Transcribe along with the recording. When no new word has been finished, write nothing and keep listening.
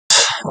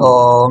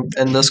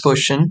In this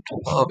question,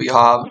 we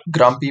have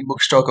Grumpy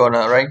Bookstore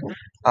Corner, right?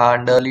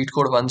 And lead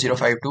code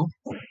 1052.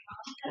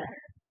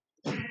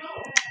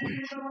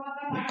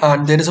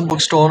 And there is a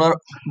bookstore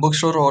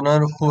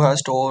owner who has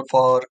store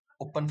for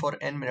open for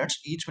n minutes.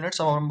 Each minute,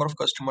 some number of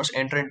customers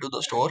enter into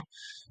the store.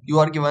 You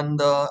are given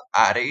the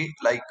array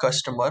like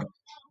customer,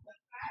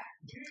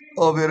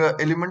 where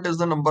element is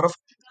the number of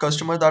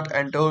customer that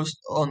enters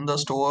on the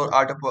store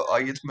at a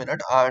ith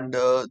minute, and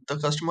the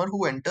customer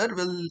who enter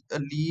will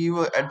leave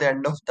at the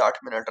end of that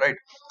minute, right?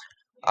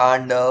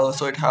 And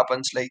so it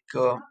happens like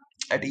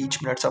at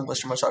each minute some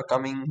customers are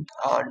coming,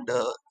 and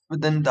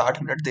within that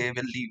minute they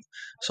will leave.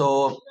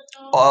 So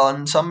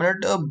on some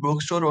minute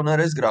bookstore owner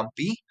is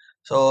grumpy,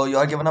 so you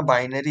are given a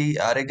binary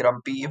array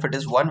grumpy. If it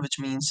is 1, which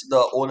means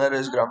the owner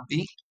is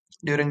grumpy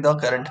during the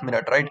current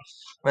minute, right?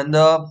 When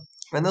the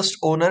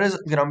owner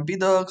is grumpy,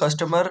 the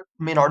customer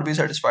may not be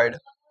satisfied.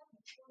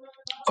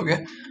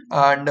 Okay.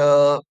 And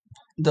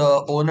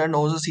the owner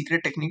knows a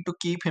secret technique to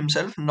keep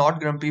himself not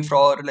grumpy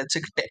for, let's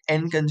say,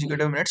 10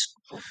 consecutive minutes,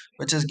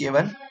 which is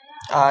given.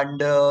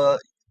 And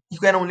you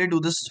can only do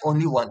this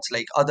only once,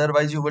 like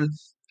otherwise you will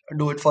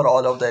do it for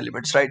all of the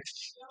elements, right?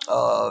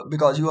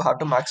 Because you have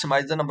to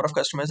maximize the number of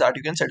customers that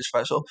you can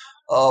satisfy. So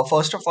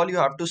first of all, you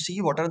have to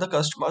see what are the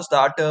customers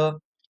that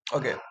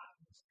okay.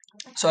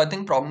 So I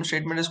think problem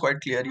statement is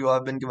quite clear. You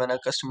have been given a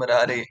customer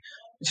array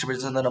which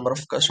represents the number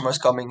of customers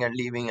coming and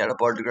leaving at a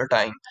particular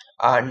time,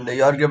 and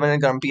you are given a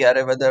grumpy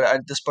array whether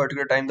at this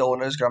particular time the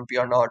owner is grumpy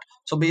or not.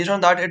 So based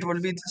on that, it will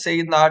be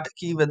saying that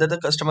कि whether the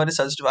customer is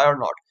satisfied or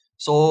not.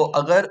 So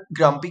अगर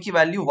grumpy की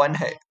value 1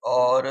 है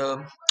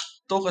और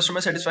तो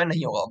customer satisfied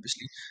नहीं होगा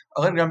obviously.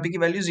 अगर grumpy की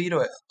वैल्यू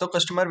 0 है तो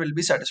कस्टमर विल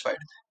बी सेटिस्फाइड.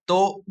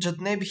 तो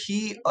जितने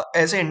भी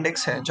ऐसे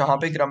इंडेक्स हैं जहाँ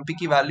पे ग्रम्पी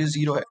की वैल्यू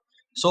 0 है,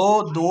 so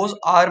those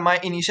are my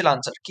initial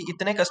answer कि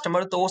इतने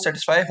कस्टमर तो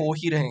सेटिस्फाई हो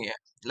ही रहे हैं,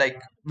 like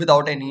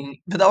without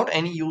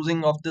any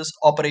using of this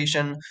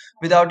operation,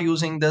 without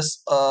using this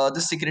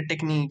secret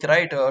technique,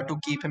 right, to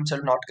keep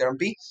himself not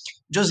grumpy.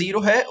 जो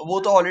जीरो है वो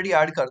तो ऑलरेडी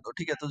ऐड कर दो,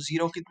 ठीक है? तो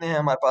जीरो कितने हैं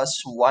हमारे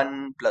पास? 1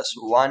 +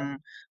 1.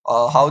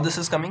 हाउ दिस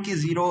इज कमिंग कि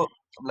जीरो,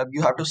 मतलब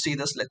you have to see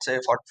this, let's say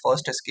for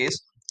first test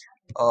case.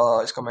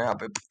 इसको मैं यहाँ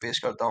पे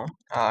पेस्ट करता हूँ,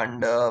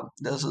 and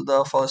this is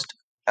the first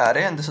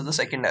array and this is the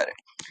second array.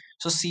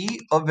 So see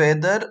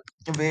whether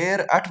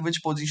where at which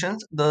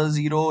positions the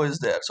zero is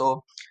there. So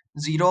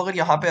zero अगर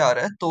यहाँ पे आ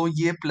रहा है तो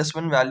ये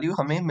 +1 वैल्यू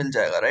हमें मिल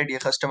जाएगा, राइट? ये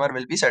कस्टमर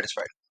विल बी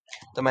सेटिस्फाइड.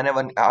 तो मैंने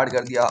 1 ऐड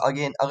कर दिया.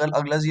 अगेन अगर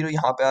अगला जीरो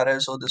यहाँ पे आ रहा है,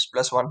 so this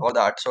 +1 for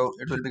that, so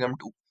it will become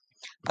 2.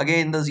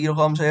 Again the zero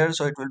comes here,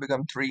 so it will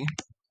become 3.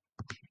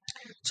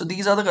 So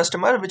these are the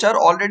customer which are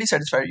already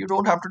satisfied. You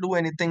don't have to do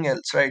anything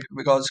else, right?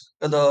 Because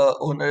the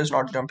owner is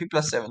not grumpy.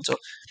 +7. So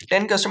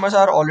 10 customers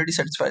are already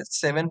satisfied.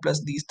 7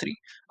 plus these 3,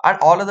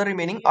 and all other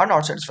remaining are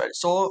not satisfied.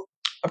 So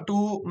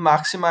to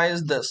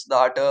maximize this,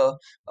 that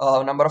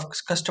number of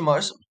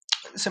customers,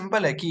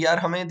 simple है कि यार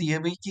हमें दिए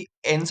हुई कि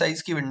n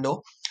size की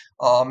window,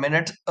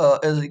 minute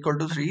is equal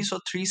to 3, so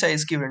 3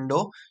 size की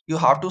window you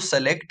have to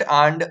select,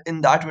 and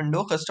in that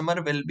window customer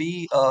will be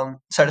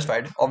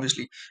satisfied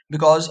obviously,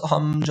 because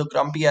हम जो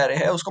grumpy array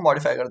है उसको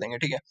modify कर देंगे,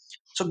 ठीक है?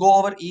 So go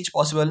over each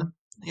possible,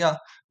 yeah,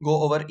 go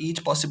over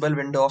each possible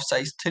window of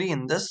size 3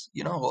 in this,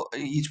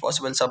 each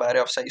possible sub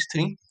array of size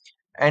 3,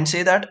 and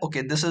say that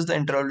okay, this is the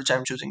interval which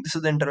I'm choosing, this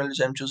is the interval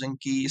which I'm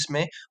choosing कि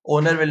इसमें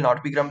owner will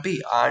not be grumpy,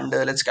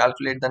 and let's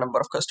calculate the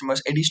number of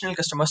customers,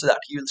 additional customers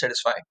that he will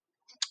satisfy.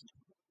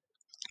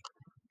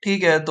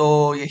 ठीक है, तो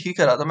यही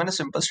करा था मैंने,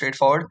 simple straight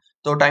forward.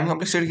 तो टाइम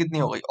कॉम्प्लेक्सिटी कितनी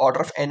हो गई? ऑर्डर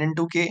ऑफ n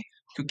इंटू के,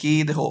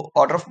 क्योंकि देखो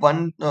ऑर्डर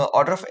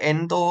ऑफ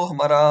n तो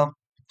हमारा,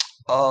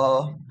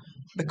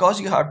 because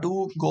you have to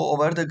go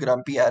over the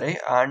grumpy array,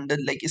 and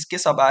like इसके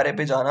सब एरे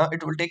पे जाना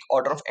it will take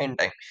order of n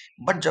time.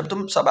 But जब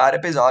तुम सब एरे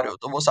पे जा रहे हो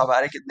तो वो सब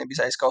एरे कितने भी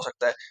साइज का हो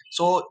सकता है.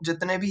 सो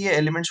जितने भी ये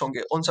एलिमेंट्स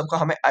होंगे उन सबका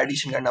हमें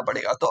एडिशन करना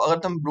पड़ेगा. तो अगर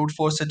तुम ब्रूट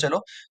फोर्स से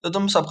चलो तो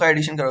तुम सबका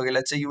एडिशन करोगे.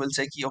 Let's say you will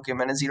say कि ओके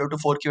मैंने 0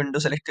 to 4 की विंडो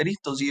सेलेक्ट करी,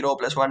 तो 0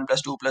 + 1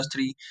 + 2 +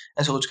 3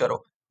 ऐसे कुछ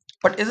करो.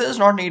 But it is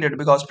not needed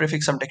because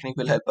prefix some technique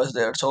will help us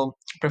there. So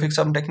prefix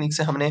some technique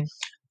से हमने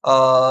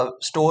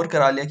स्टोर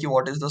करा लिया कि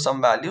what is the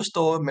some values,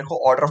 तो मेरे को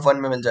ऑर्डर ऑफ 1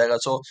 में मिल जाएगा.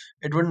 So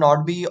it would not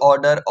be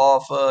order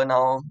of,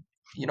 now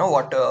you know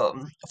what,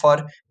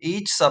 for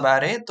each सब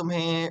एरे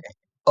तुम्हें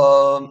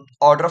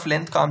ऑर्डर ऑफ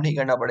लेंथ काम नहीं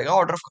करना पड़ेगा,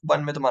 ऑर्डर ऑफ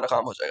 1 में तुम्हारा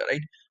काम हो जाएगा,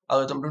 राइट?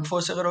 अगर तुम ब्रूट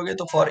फोर्स से करोगे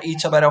तो फॉर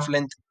ईच सब array of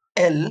length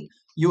l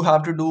you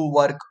have to do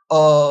work,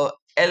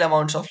 l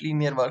amounts of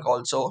linear work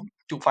also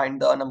to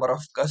find the number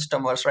of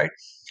customers,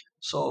 right?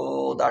 So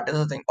that is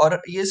the thing.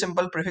 और ये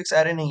simple prefix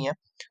array नहीं है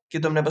कि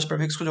तुमने बस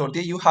prefix को जोड़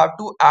दिया. You have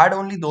to add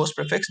only those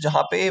prefix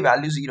जहाँ पे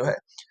वैल्यू 0 है.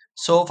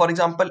 So for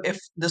example if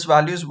this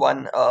value is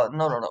 1,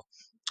 no no no,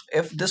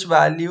 if this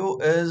value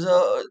is,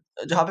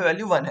 जहाँ पे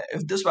वैल्यू 1 है,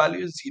 इफ दिस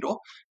वैल्यू इज 0,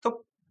 तो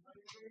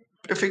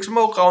प्रीफिक्स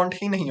में वो काउंट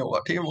ही नहीं होगा,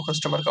 ठीक है? वो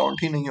कस्टमर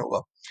काउंट ही नहीं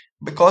होगा,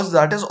 because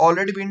that is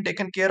already been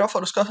taken care of,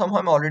 और उसका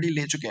हम ऑलरेडी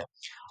ले चुके हैं.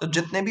 तो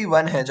जितने भी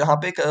 1 है जहाँ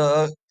पे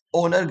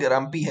ओनर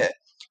ग्रम्पी है,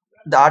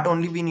 that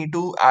only we need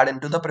to add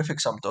into the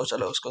prefix sum. तो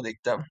चलो उसको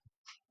देखते हैं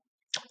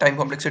टाइम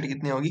कॉम्प्लेक्सिटी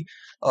कितनी होगी.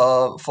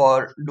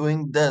 for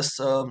doing this,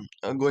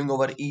 going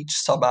over each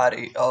sub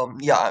array.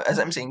 Yeah, as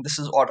I'm saying, this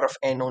is order of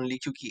n only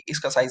क्योंकि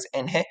इसका size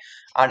n है,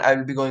 and I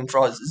will be going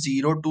from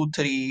 0 to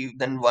 3,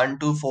 then 1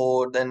 to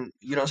 4, then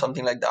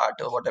something like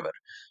that, or whatever.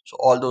 So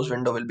all those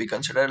window will be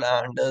considered,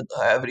 and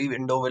every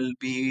window will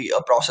be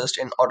processed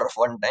in order of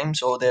one time.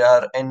 So there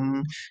are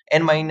n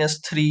minus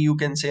 3, you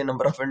can say,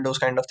 number of windows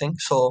kind of thing.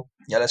 So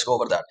yeah, let's go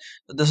over that.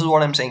 So this is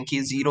what I'm saying,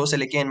 कि 0 से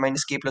लेके n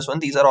minus k plus 1,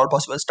 these are all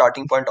possible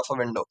starting point of a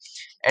window.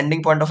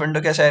 Ending point of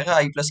window कैसे आएगा,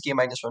 I plus k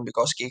minus 1,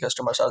 because k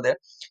customers are there.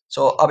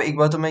 So अब एक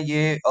बार तुम्हें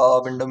ये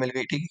window मिल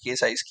गई, ठीक है, k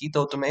size की,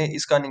 तो तुम्हें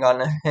इसका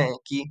निकालना है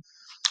कि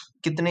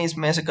कितने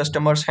इसमें ऐसे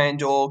कस्टमर्स हैं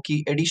जो कि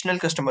additional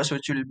customers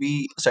which will be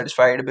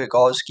satisfied,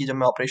 because कि जब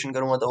मैं ऑपरेशन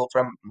करूंगा तो वो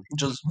फ्रॉम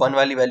जो वन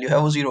वाली वैल्यू है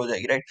वो जीरो हो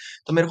जाएगी, राइट।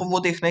 तो मेरे को वो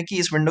देखना है कि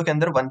इस विंडो के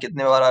अंदर वन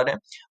कितने बार आ रहे हैं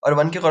और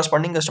वन के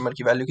कॉरस्पॉन्डिंग कस्टमर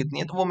की वैल्यू कितनी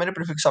है, तो वो मेरे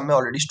प्रीफिक्स सम में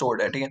ऑलरेडी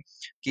स्टोर्ड है, ठीक है,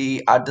 कि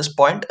एट दिस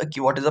पॉइंट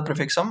कि what is the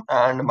prefix some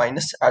and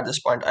minus at this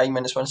point I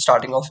minus one,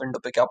 starting of window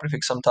पे क्या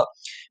प्रीफिक्स सम था।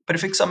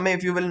 प्रीफिक्स सम में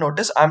if you will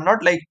notice I am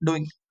not like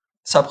doing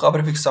सबका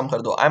प्रीफिक्स सम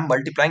कर दो, I am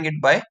multiplying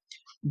it by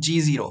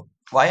G0.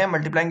 Why I'm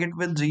multiplying it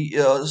with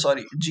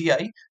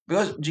GI?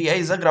 Because GI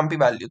is a grumpy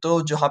value. तो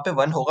जहाँ पे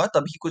 1 होगा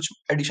तभी कुछ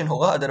एडिशन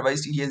होगा,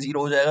 अदरवाइज ये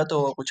 0 हो जाएगा तो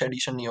कुछ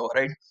एडिशन नहीं होगा,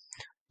 right.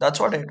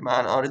 That's what it,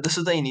 man. Or this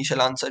is the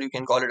initial answer. You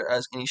can call it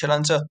as initial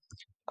answer.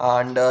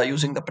 And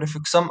using the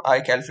prefix sum, I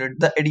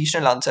calculate the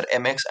additional answer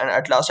mx, and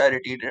at last I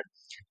repeated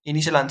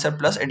initial answer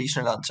plus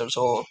additional answer.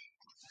 So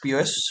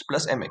POS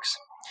plus mx.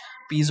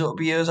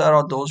 POS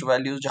are those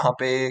values जहाँ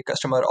पे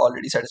customer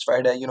already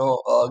satisfied है,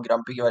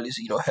 grumpy की value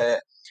 0 है।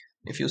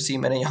 If you see,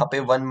 मैंने यहाँ पे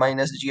 1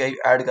 minus ji I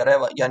add करा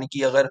है, यानी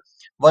कि अगर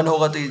 1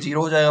 होगा तो ये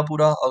 0 हो जाएगा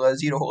पूरा, अगर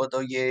 0 होगा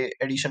तो ये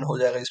एडिशन हो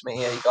जाएगा इसमें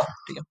ए आई का,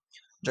 ठीक है,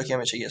 जो कि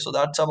हमें चाहिए। So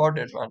that's about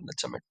it, man,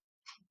 let's submit.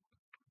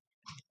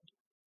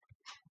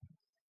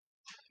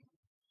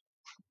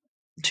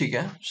 ठीक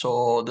है, सो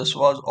दिस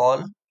वाज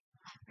ऑल।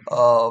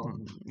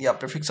 या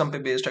प्रीफिक्स सम पे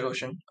बेस्ड है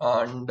question,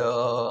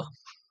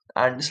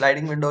 and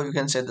sliding window, you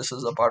can say this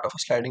is a part of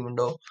a sliding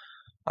window,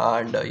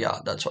 and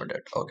yeah, that's what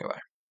it. Okay,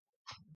 bye.